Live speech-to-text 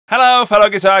Hello fellow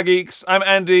guitar geeks, I'm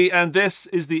Andy and this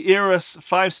is the Eras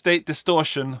 5-state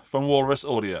distortion from Walrus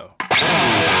Audio.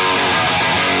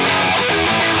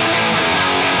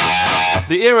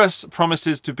 The Eras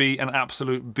promises to be an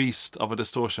absolute beast of a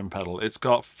distortion pedal. It's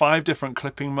got 5 different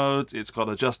clipping modes, it's got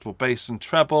adjustable bass and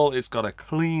treble, it's got a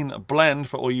clean blend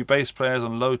for all you bass players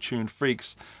and low-tuned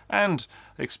freaks and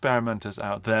experimenters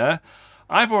out there.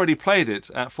 I've already played it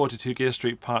at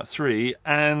𝗨𝗘𝗥𝗧𝗏 Part 3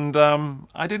 and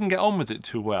I didn't get on with it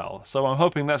too well, so I'm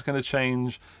hoping that's going to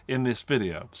change in this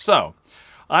video. So,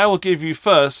 I will give you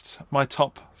first my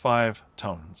top 5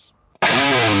 tones.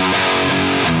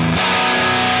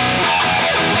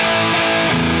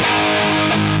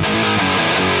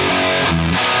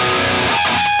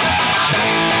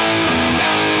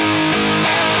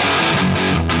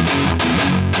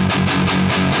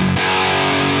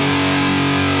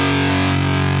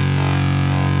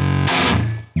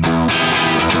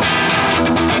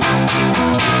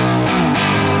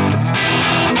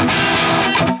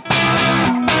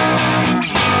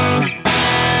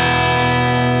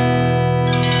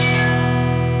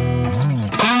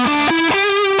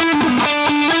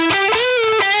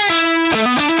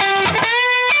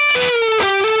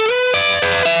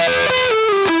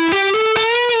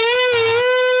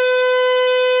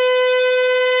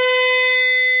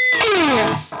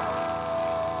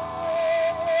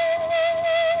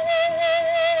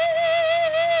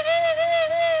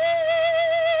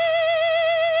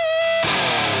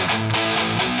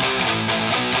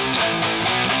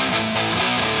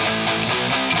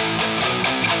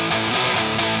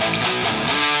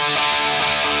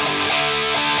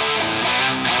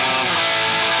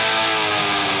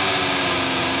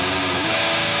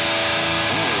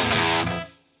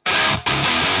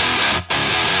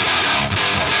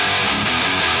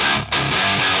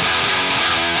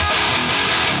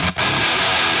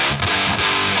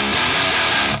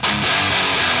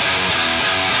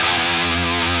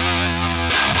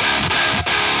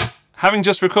 Having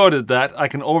just recorded that, I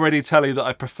can already tell you that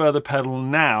I prefer the pedal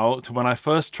now to when I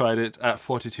first tried it at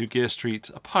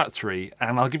𝗨𝗘𝗥𝗧𝗏 Part 3,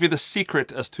 and I'll give you the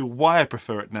secret as to why I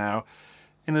prefer it now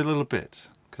in a little bit,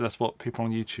 because that's what people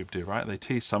on YouTube do, right? They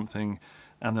tease something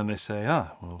and then they say,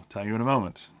 we'll tell you in a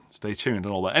moment. Stay tuned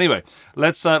and all that. Anyway,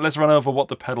 let's run over what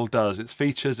the pedal does, its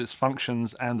features, its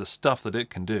functions, and the stuff that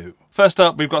it can do. First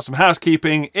up, we've got some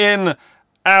housekeeping. In,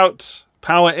 out,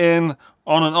 power in,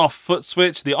 on and off foot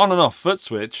switch. The on and off foot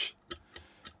switch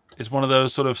is one of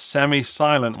those sort of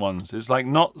semi-silent ones. It's like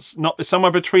it's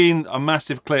somewhere between a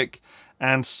massive click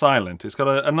and silent. It's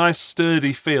got a nice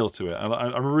sturdy feel to it.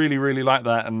 I really, really like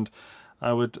that, and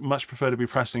I would much prefer to be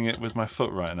pressing it with my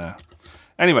foot right now.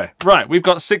 Anyway, right, we've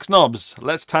got 6 knobs.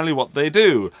 Let's tell you what they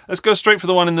do. Let's go straight for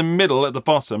the one in the middle at the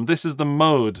bottom. This is the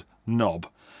mode knob,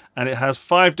 and it has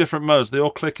 5 different modes. They all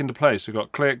click into place. We've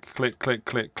got click, click, click,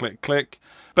 click, click, click.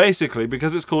 Basically,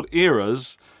 because it's called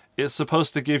Eras, it's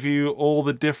supposed to give you all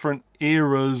the different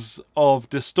eras of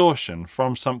distortion,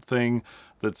 from something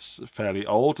that's fairly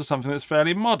old to something that's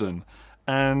fairly modern.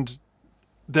 And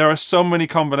there are so many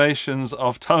combinations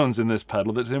of tones in this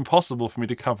pedal that it's impossible for me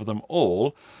to cover them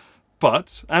all.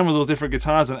 And with all different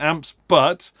guitars and amps,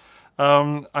 but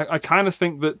I kind of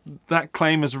think that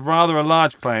claim is rather a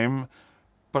large claim,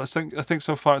 but I think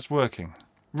so far it's working.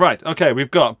 Right, okay,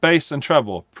 we've got bass and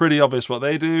treble. Pretty obvious what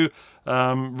they do.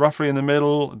 Roughly in the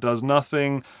middle does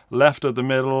nothing. Left of the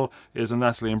middle is a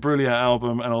𝗩𝗫𝗫𝗘𝗏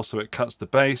album, and also it cuts the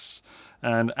bass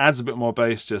and adds a bit more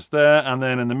bass just there. And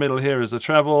then in the middle here is the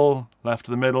treble. Left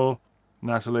of the middle,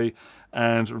 𝗩𝗫𝗫𝗏,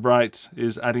 and right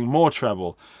is adding more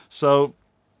treble. So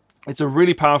it's a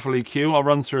really powerful EQ. I'll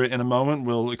run through it in a moment.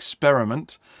 We'll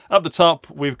experiment. Up the top,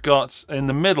 we've got in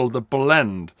the middle the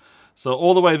blend. So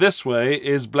all the way this way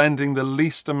is blending the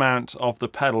least amount of the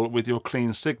pedal with your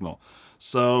clean signal.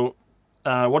 So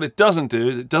what it doesn't do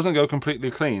is it doesn't go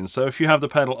completely clean. So if you have the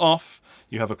pedal off,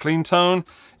 you have a clean tone.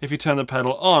 If you turn the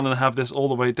pedal on and have this all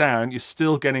the way down, you're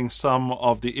still getting some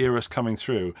of the Eras coming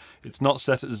through. It's not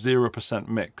set at 0%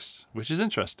 mix, which is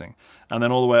interesting. And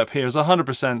then all the way up here is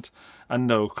 100% and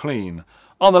no clean.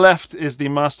 On the left is the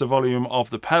master volume of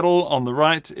the pedal. On the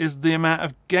right is the amount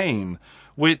of gain,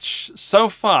 which so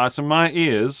far to my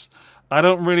ears, I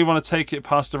don't really want to take it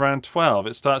past around 12.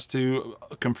 It starts to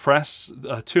compress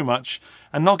too much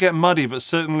and not get muddy, but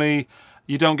certainly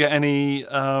you don't get any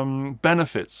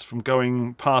benefits from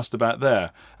going past about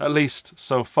there, at least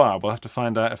so far. We'll have to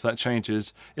find out if that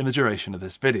changes in the duration of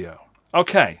this video.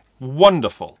 Okay,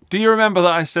 wonderful. Do you remember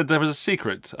that I said there was a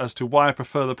secret as to why I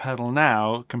prefer the pedal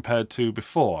now compared to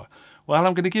before? Well,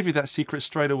 I'm going to give you that secret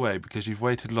straight away because you've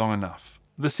waited long enough.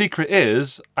 The secret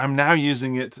is I'm now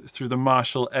using it through the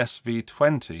Marshall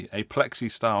SV20, a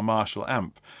plexi-style Marshall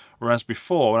amp. Whereas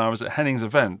before, when I was at Henning's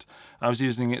event, I was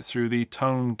using it through the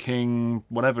Tone King,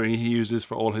 whatever he uses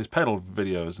for all his pedal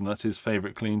videos, and that's his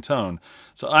favorite clean tone.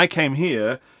 So I came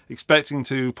here expecting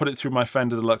to put it through my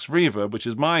Fender Deluxe Reverb, which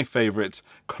is my favorite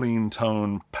clean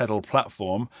tone pedal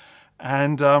platform,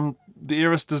 and the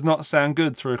Eras does not sound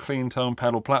good through a clean tone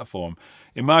pedal platform.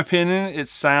 In my opinion, it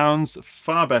sounds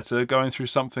far better going through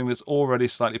something that's already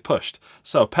slightly pushed.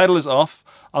 So pedal is off.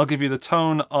 I'll give you the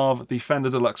tone of the Fender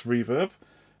Deluxe Reverb,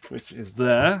 which is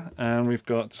there, and we've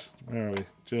got, where are we?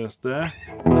 Just there.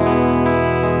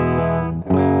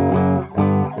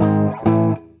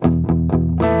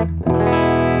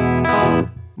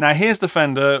 Now here's the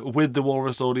Fender with the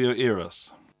Walrus Audio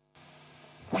Eras.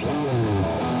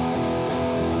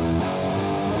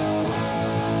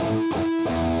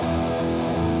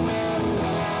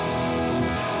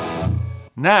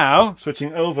 Now,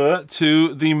 switching over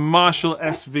to the Marshall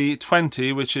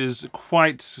SV20, which is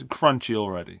quite crunchy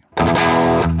already.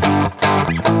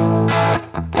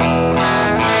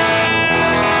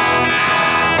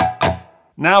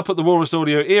 Now put the Walrus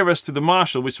Audio Eras through the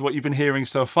Marshall, which is what you've been hearing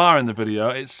so far in the video.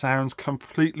 It sounds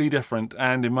completely different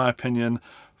and, in my opinion,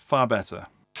 far better.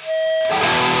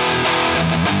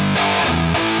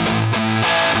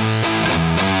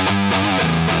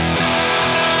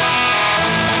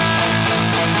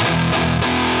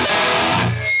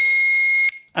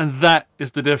 And that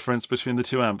is the difference between the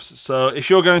two amps. So if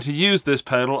you're going to use this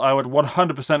pedal, I would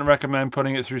 100% recommend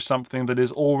putting it through something that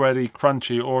is already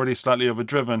crunchy, already slightly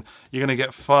overdriven. You're going to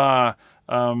get far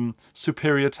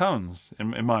superior tones,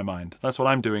 in my mind. That's what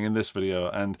I'm doing in this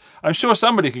video. And I'm sure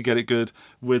somebody could get it good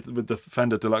with the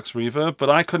Fender Deluxe Reverb,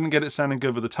 but I couldn't get it sounding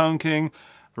good with the Tone King.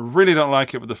 I really don't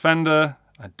like it with the Fender.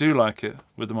 I do like it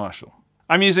with the Marshall.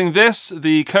 I'm using this,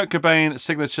 the Kurt Cobain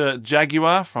signature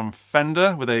Jaguar from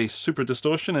Fender with a super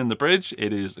distortion in the bridge.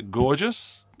 It is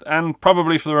gorgeous. And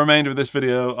probably for the remainder of this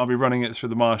video, I'll be running it through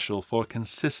the Marshall for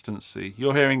consistency.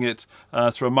 You're hearing it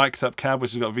through a mic'd up cab,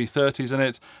 which has got V30s in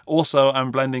it. Also,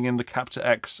 I'm blending in the Capture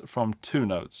X from 2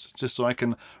 notes, just so I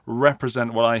can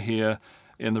represent what I hear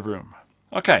in the room.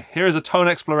 Okay, here is a tone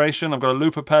exploration. I've got a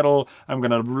looper pedal. I'm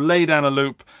going to lay down a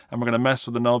loop, and we're going to mess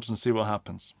with the knobs and see what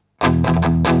happens.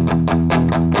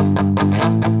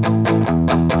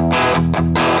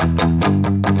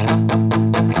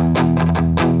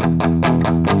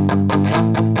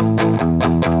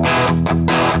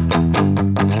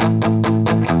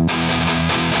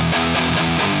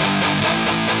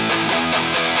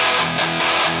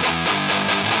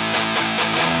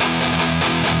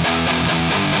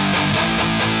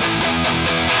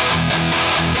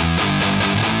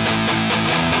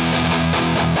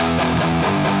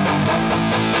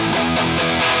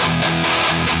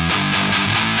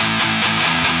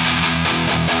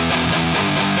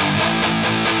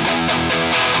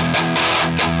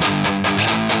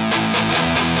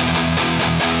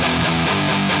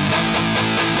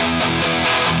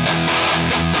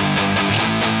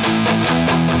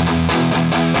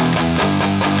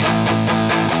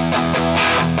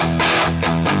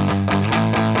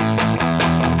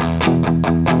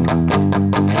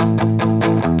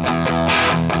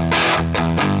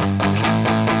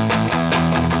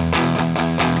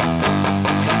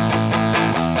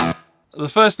 The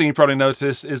first thing you probably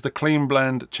notice is the clean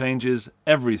blend changes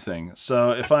everything.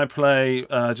 So if I play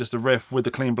just a riff with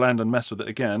the clean blend and mess with it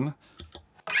again.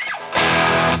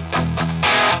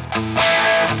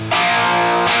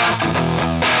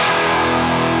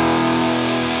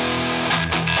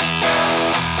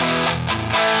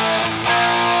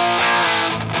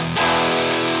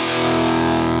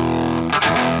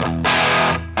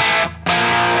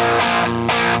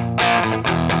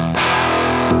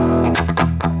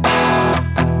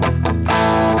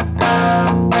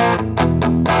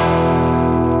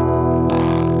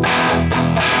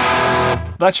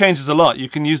 That changes a lot. You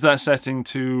can use that setting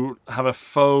to have a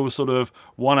faux sort of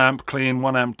 1 amp clean,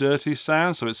 1 amp dirty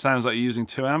sound, so it sounds like you're using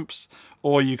 2 amps.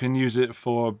 Or you can use it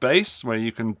for bass, where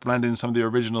you can blend in some of the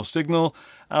original signal.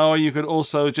 Or you could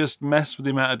also just mess with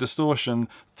the amount of distortion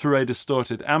through a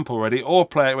distorted amp already, or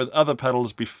play it with other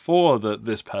pedals before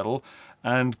this pedal,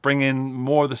 and bring in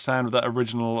more of the sound of that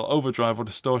original overdrive or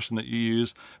distortion that you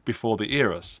use before the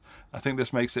Eras. I think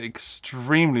this makes it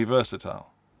extremely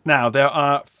versatile. Now, there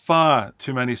are far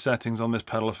too many settings on this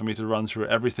pedal for me to run through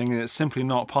everything, and it's simply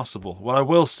not possible. What I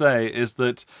will say is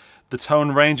that the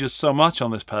tone ranges so much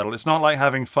on this pedal. It's not like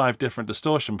having 5 different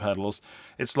distortion pedals.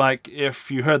 It's like if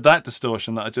you heard that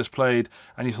distortion that I just played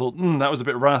and you thought, that was a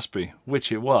bit raspy,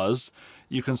 which it was,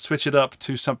 you can switch it up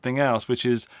to something else, which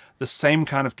is the same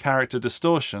kind of character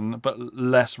distortion, but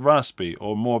less raspy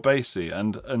or more bassy,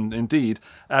 and indeed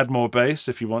add more bass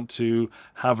if you want to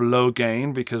have low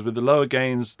gain, because with the lower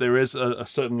gains there is a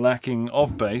certain lacking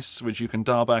of bass, which you can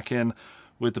dial back in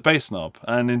with the bass knob,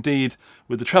 and indeed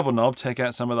with the treble knob take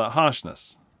out some of that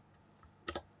harshness.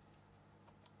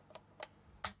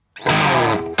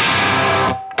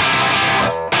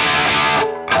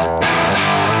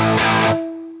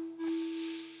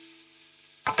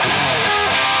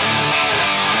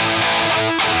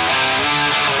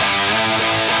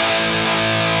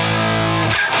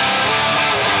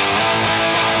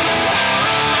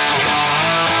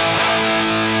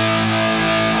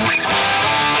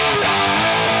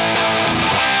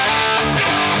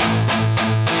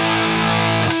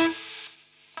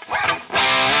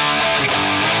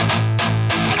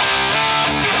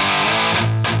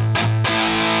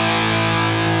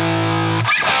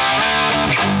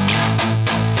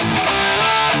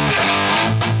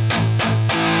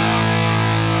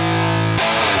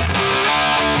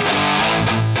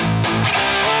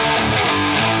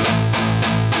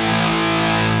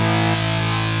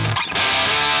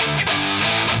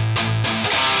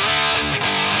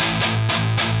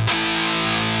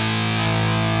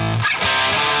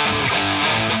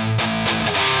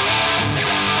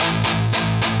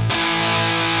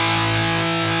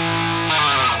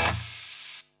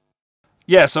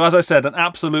 Yeah, so as I said, an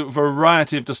absolute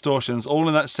variety of distortions, all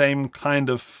in that same kind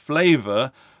of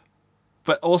flavor,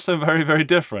 but also very, very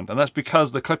different. And that's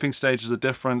because the clipping stages are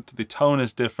different, the tone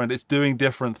is different, it's doing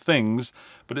different things,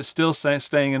 but it's still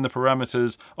staying in the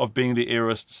parameters of being the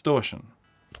Eras Distortion.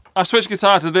 I've switched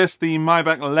guitar to this, the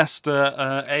Maybach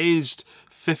Lester aged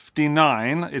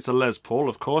 59. It's a Les Paul,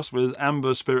 of course, with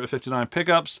Amber Spirit 59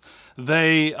 pickups.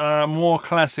 They are more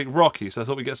classic rocky, so I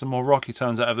thought we'd get some more rocky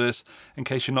tones out of this, in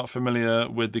case you're not familiar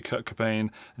with the Kurt Cobain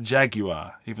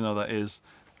Jaguar, even though that is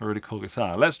a really cool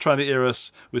guitar. Let's try the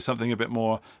Eras with something a bit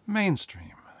more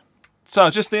mainstream.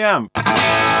 So, just the amp.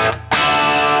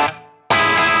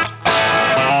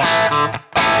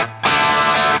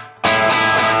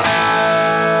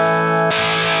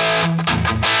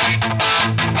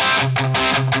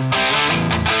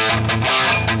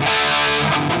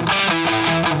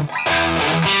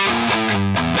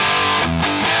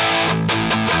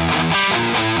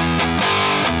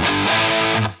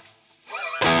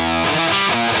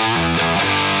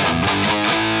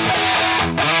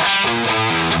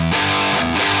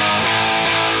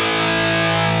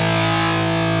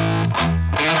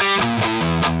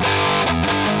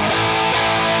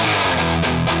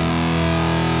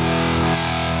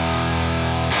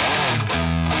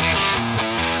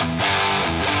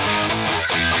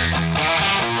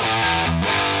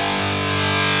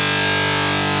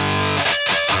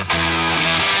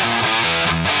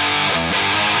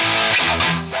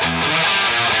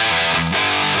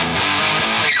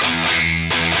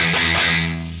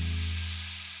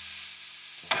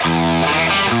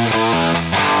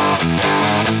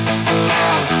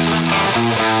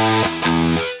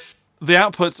 The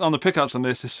outputs on the pickups on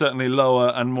this is certainly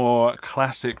lower and more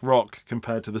classic rock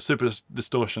compared to the Super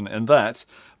Distortion in that,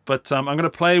 but I'm going to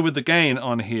play with the gain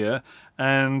on here,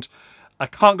 and I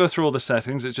can't go through all the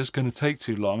settings, it's just going to take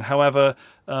too long. However,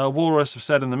 Walrus have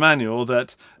said in the manual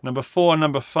that number 4 and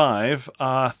number 5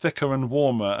 are thicker and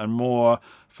warmer and more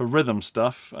for rhythm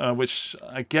stuff, which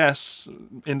I guess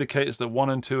indicates that 1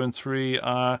 and 2 and 3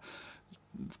 are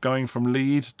going from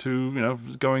lead to,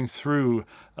 going through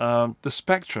the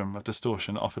spectrum of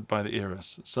distortion offered by the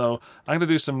Eras. So I'm going to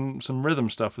do some rhythm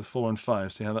stuff with 4 and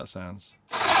 5, see how that sounds.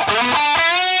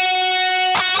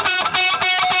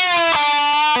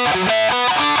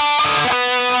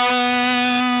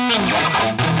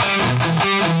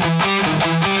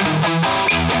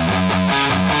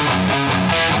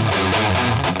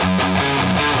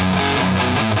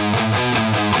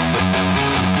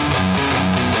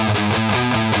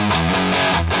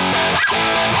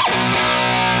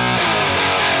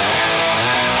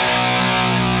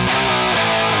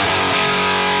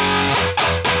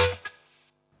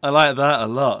 I like that a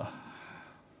lot.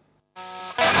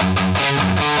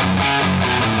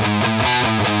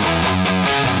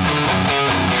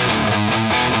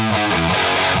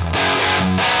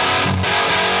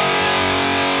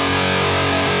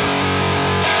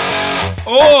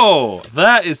 Oh,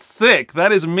 that is thick,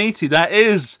 that is meaty, that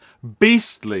is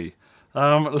beastly.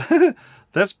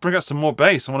 Let's bring up some more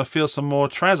bass. I want to feel some more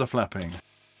trouser flapping.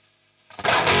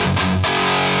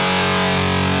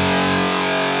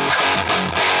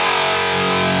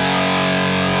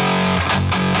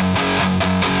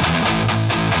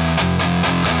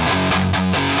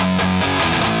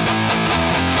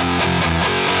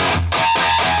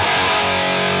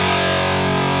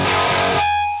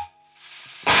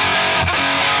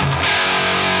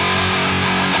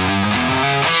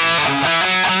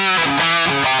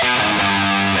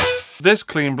 This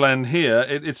clean blend here,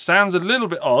 it sounds a little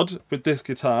bit odd with this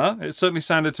guitar. It certainly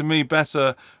sounded to me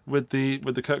better with the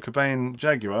Cobain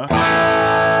Jaguar.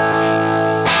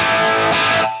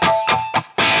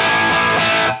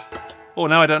 Oh,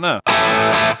 now I don't know.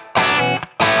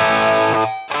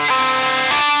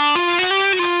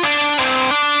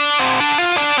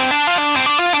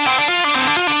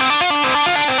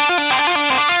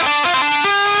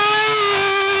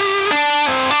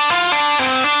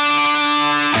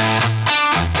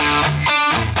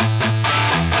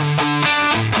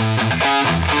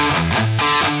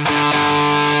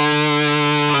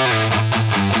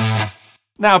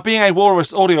 Now, being a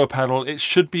Walrus audio pedal, it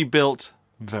should be built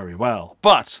very well.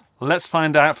 But let's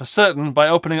find out for certain by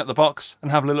opening up the box and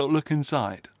having a little look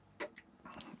inside.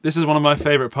 This is one of my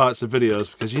favourite parts of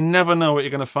videos because you never know what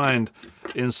you're going to find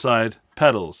inside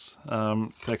pedals.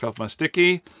 Take off my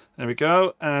sticky. There we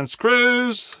go. And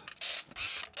screws.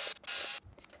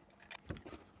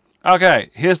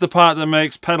 Okay, here's the part that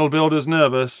makes pedal builders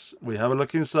nervous. We have a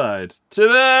look inside.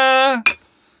 Ta-da!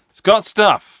 It's got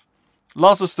stuff.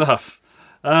 Lots of stuff.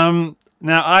 Now,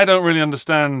 I don't really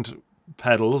understand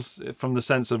pedals from the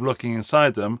sense of looking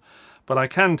inside them, but I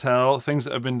can tell things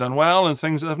that have been done well and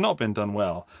things that have not been done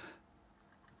well.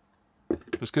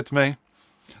 Looks good to me.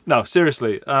 No,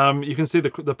 seriously, you can see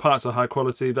the parts are high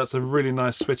quality. That's a really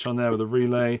nice switch on there with a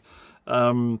relay.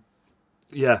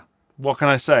 Yeah, what can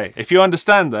I say? If you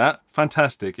understand that,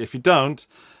 fantastic. If you don't,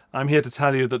 I'm here to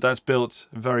tell you that that's built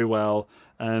very well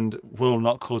and will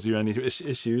not cause you any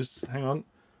issues. Hang on.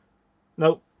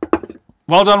 Nope.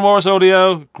 Well done, Walrus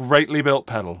Audio. Greatly built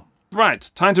pedal. Right,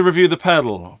 time to review the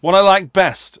pedal. What I like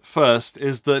best first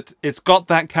is that it's got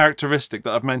that characteristic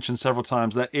that I've mentioned several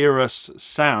times, that Eras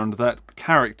sound, that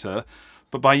character,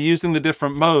 but by using the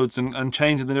different modes and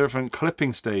changing the different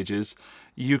clipping stages,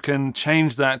 you can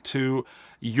change that to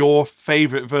your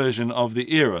favorite version of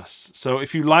the Eras. So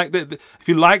if you like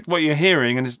what you're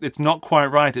hearing and it's not quite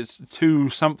right, it's too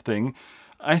something,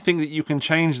 I think that you can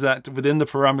change that within the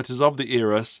parameters of the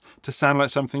Eras to sound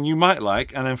like something you might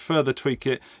like, and then further tweak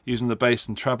it using the bass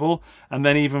and treble, and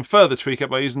then even further tweak it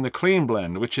by using the clean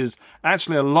blend, which is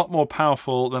actually a lot more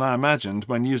powerful than I imagined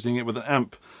when using it with an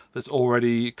amp that's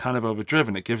already kind of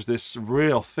overdriven. It gives this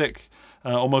real thick,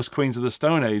 almost Queens of the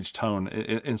Stone Age tone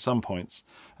in some points.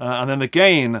 And then the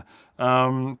gain,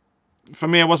 for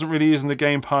me, I wasn't really using the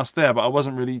gain past there, but I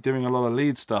wasn't really doing a lot of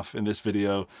lead stuff in this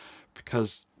video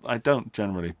because I don't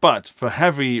generally. But for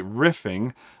heavy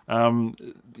riffing,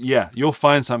 yeah, you'll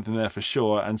find something there for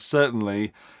sure, and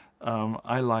certainly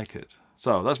I like it.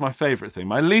 So that's my favourite thing.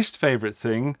 My least favourite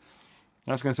thing,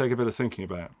 that's going to take a bit of thinking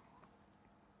about.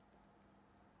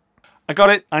 I got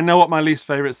it. I know what my least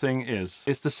favourite thing is.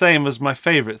 It's the same as my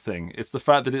favourite thing. It's the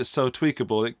fact that it's so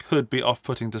tweakable it could be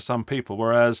off-putting to some people.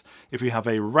 Whereas if you have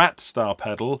a Rat style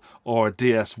pedal or a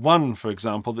DS1, for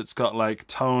example, that's got like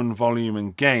tone, volume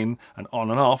and gain and on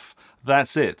and off,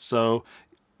 that's it. So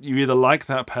you either like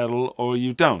that pedal or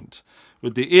you don't.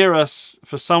 With the Eras,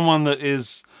 for someone that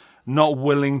is not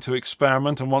willing to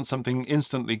experiment and wants something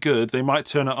instantly good, they might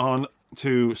turn it on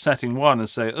to setting 1 and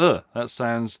say, ugh, that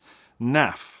sounds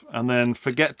naff, and then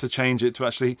forget to change it to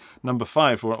actually number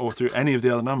 5 or through any of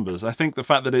the other numbers. I think the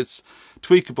fact that it's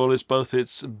tweakable is both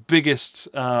its biggest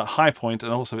high point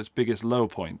and also its biggest low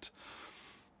point.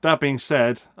 That being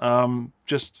said,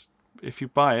 just if you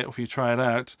buy it or if you try it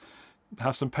out,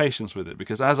 have some patience with it,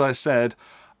 because as I said,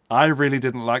 I really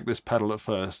didn't like this pedal at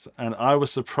first, and I was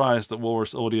surprised that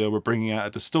Walrus Audio were bringing out a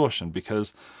Distortion,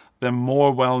 because they're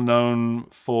more well known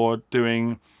for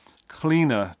doing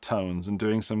cleaner tones and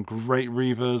doing some great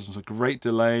reverbs and some great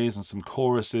delays and some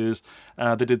choruses.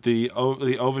 They did the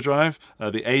overdrive,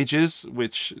 the AZES,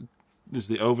 which is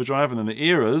the overdrive, and then the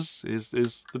Eras is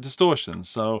the Distortion.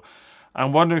 So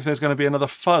I'm wondering if there's going to be another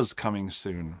fuzz coming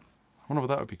soon. I wonder what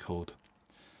that would be called.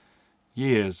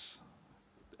 Years,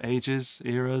 ages,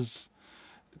 eras,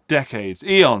 decades,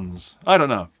 eons. I don't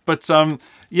know, but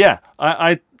yeah,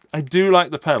 I do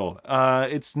like the pedal.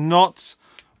 It's not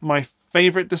my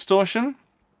favorite Distortion.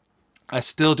 I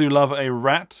still do love a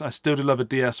Rat. I still do love a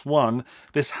DS1.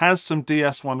 This has some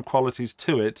DS1 qualities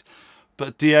to it,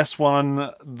 but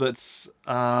DS1 that's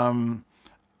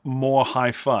more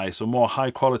hi-fi, so more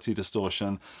high-quality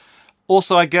distortion.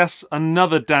 Also, I guess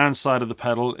another downside of the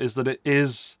pedal is that it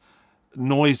is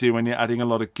noisy when you're adding a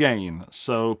lot of gain.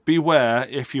 So beware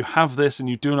if you have this and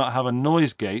you do not have a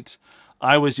noise gate.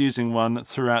 I was using one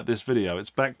throughout this video. It's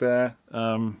back there.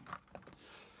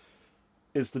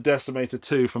 It's the Decimator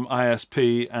 2 from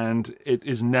ISP, and it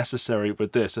is necessary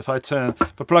with this. If I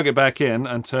plug it back in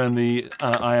and turn the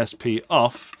ISP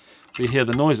off, we hear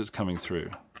the noise that's coming through.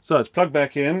 So it's plugged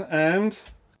back in, and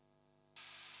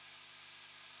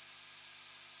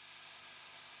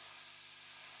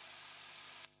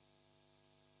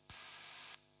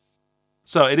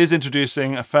So it is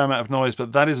introducing a fair amount of noise,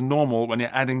 but that is normal when you're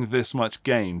adding this much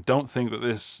gain. Don't think that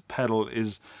this pedal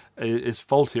is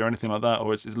faulty or anything like that,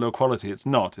 or it's low quality. It's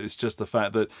not. It's just the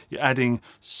fact that you're adding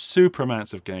super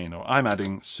amounts of gain, or I'm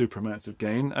adding super amounts of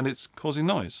gain, and it's causing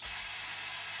noise.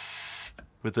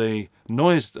 With a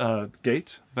noise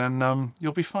gate, then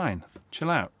you'll be fine. Chill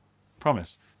out.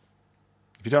 Promise.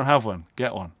 If you don't have one,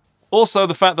 get one. Also,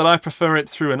 the fact that I prefer it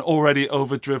through an already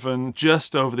overdriven,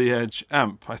 just over the edge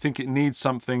amp. I think it needs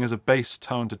something as a bass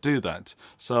tone to do that.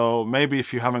 So maybe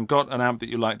if you haven't got an amp that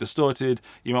you like distorted,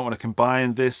 you might want to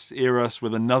combine this Eras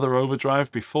with another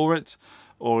overdrive before it,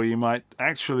 or you might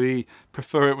actually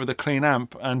prefer it with a clean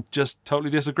amp and just totally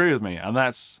disagree with me, and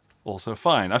that's also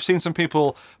fine. I've seen some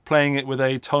people playing it with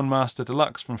a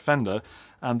𝗏𝗏𝗘𝗥 from Fender,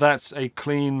 and that's a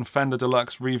clean Fender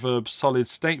Deluxe Reverb solid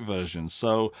state version.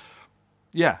 So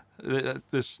yeah,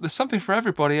 there's something for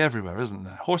everybody everywhere, isn't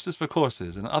there? Horses for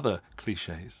courses and other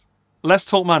cliches. Let's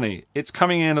talk money. It's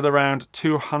coming in at around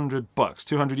 $200,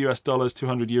 $200 US,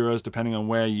 200 euros, depending on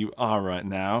where you are right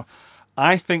now.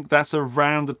 I think that's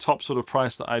around the top sort of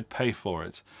price that I'd pay for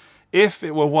it. If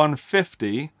it were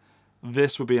 150,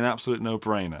 this would be an absolute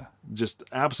no-brainer. Just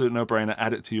absolute no-brainer.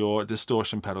 Add it to your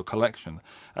distortion pedal collection.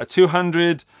 At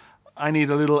 200, I need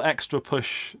a little extra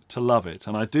push to love it,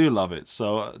 and I do love it.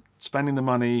 So spending the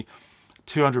money,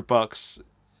 $200,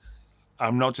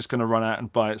 I'm not just going to run out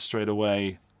and buy it straight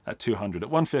away at 200. At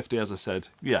 150, as I said,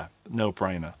 yeah,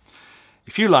 no-brainer.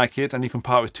 If you like it and you can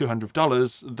part with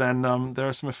 $200, then there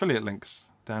are some affiliate links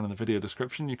down in the video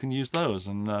description. You can use those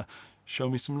and show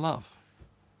me some love.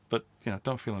 But, you know,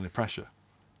 don't feel any pressure.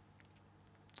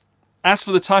 As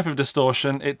for the type of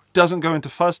distortion, it doesn't go into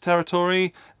fuzz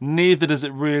territory, neither does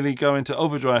it really go into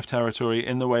overdrive territory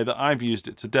in the way that I've used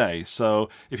it today. So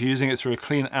if you're using it through a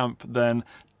clean amp, then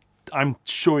I'm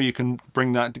sure you can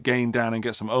bring that gain down and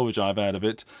get some overdrive out of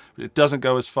it. But it doesn't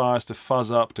go as far as to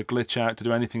fuzz up, to glitch out, to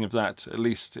do anything of that, at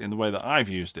least in the way that I've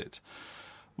used it.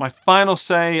 My final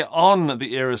say on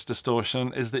the Eras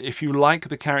Distortion is that if you like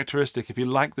the characteristic, if you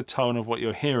like the tone of what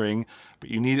you're hearing,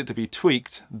 but you need it to be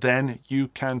tweaked, then you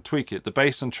can tweak it. The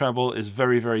bass and treble is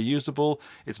very, very usable.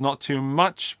 It's not too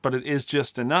much, but it is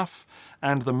just enough.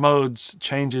 And the modes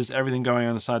changes everything going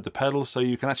on inside the pedal, so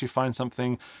you can actually find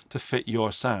something to fit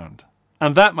your sound.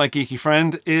 And that, my geeky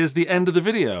friend, is the end of the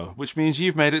video, which means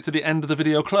you've made it to the end of the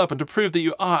video club. And to prove that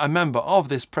you are a member of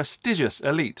this prestigious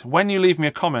elite, when you leave me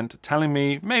a comment telling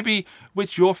me maybe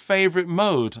which your favorite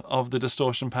mode of the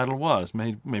distortion pedal was,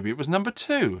 maybe it was number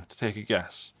 2, to take a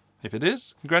guess. If it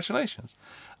is, congratulations.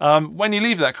 When you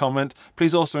leave that comment,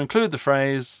 please also include the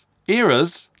phrase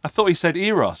Eras. I thought you said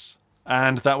Eros.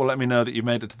 And that will let me know that you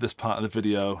made it to this part of the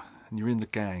video. And you're in the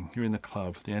gang, you're in the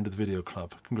club, the end of the video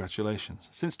club. Congratulations.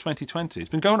 Since 2020. It's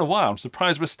been going a while. I'm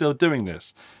surprised we're still doing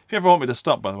this. If you ever want me to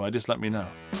stop, by the way, just let me know.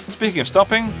 Speaking of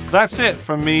stopping, that's it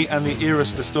from me and the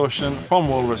Eras Distortion from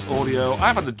Walrus Audio.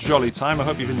 I've had a jolly time. I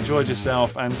hope you've enjoyed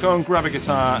yourself, and go and grab a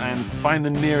guitar and find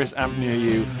the nearest amp near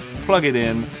you, plug it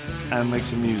in, and make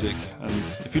some music. And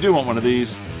if you do want one of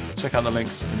these, check out the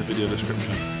links in the video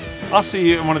description. I'll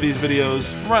see you in one of these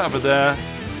videos right over there,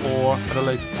 or at a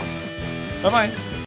later point. Bye-bye.